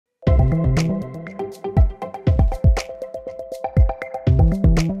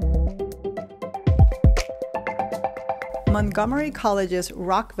Montgomery College's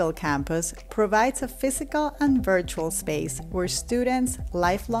Rockville campus provides a physical and virtual space where students,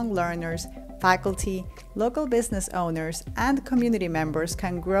 lifelong learners, faculty, local business owners, and community members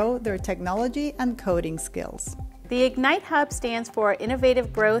can grow their technology and coding skills. The ignITe Hub stands for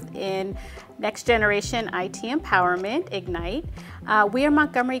Innovative Growth in Next Generation IT Empowerment, ignITe. We are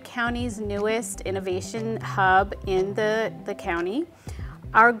Montgomery County's newest innovation hub in the county.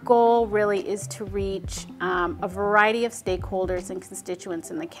 Our goal really is to reach a variety of stakeholders and constituents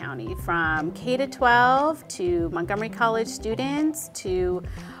in the county, from K-12 to Montgomery College students to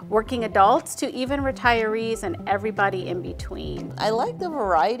working adults to even retirees and everybody in between. I like the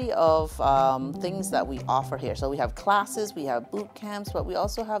variety of things that we offer here. So we have classes, we have boot camps, but we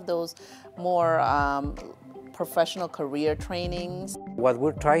also have those more professional career trainings. What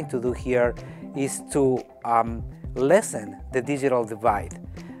we're trying to do here is to lessen the digital divide.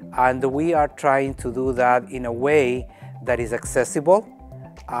 And we are trying to do that in a way that is accessible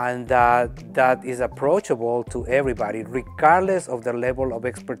and that is approachable to everybody, regardless of their level of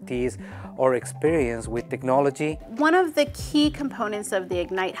expertise or experience with technology. One of the key components of the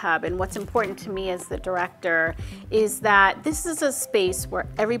ignITe Hub, and what's important to me as the director, is that this is a space where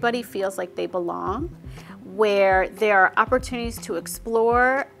everybody feels like they belong, where there are opportunities to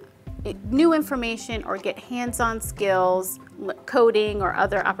explore new information or get hands-on skills, coding or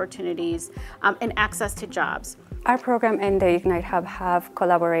other opportunities, and access to jobs. Our program and the ignITe Hub have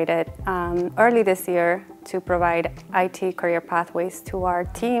collaborated early this year to provide IT career pathways to our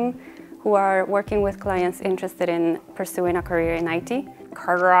team who are working with clients interested in pursuing a career in IT.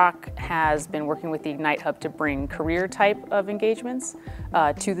 Carderock has been working with the ignITe Hub to bring career type of engagements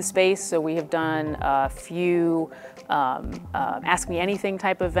to the space. So we have done a few Ask Me Anything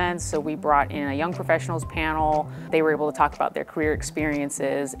type events. So we brought in a young professionals panel. They were able to talk about their career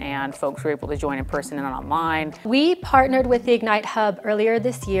experiences, and folks were able to join in person and online. We partnered with the ignITe Hub earlier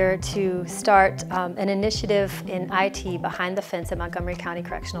this year to start an initiative in IT behind the fence at Montgomery County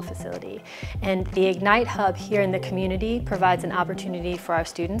Correctional Facility. And the ignITe Hub here in the community provides an opportunity for our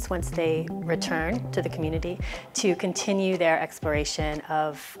students, once they return to the community, to continue their exploration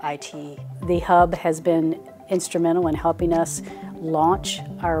of IT. The Hub has been instrumental in helping us launch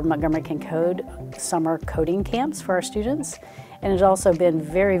our Montgomery Can Code summer coding camps for our students. And it's also been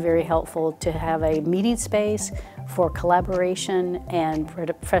very, very helpful to have a meeting space for collaboration and for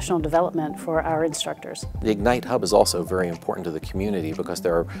professional development for our instructors. The ignITe Hub is also very important to the community because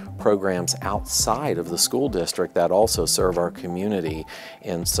there are programs outside of the school district that also serve our community.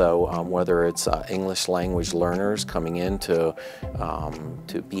 And so whether it's English language learners coming in to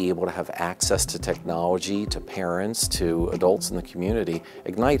be able to have access to technology, to parents, to adults in the community,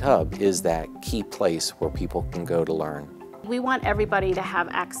 ignITe Hub is that key place where people can go to learn. We want everybody to have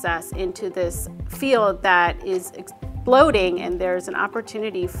access into this field that is exploding, and there's an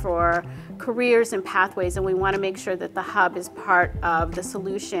opportunity for careers and pathways, and we want to make sure that the Hub is part of the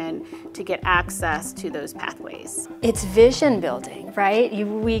solution to get access to those pathways. It's vision building, right?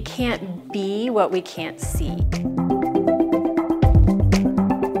 We can't be what we can't see.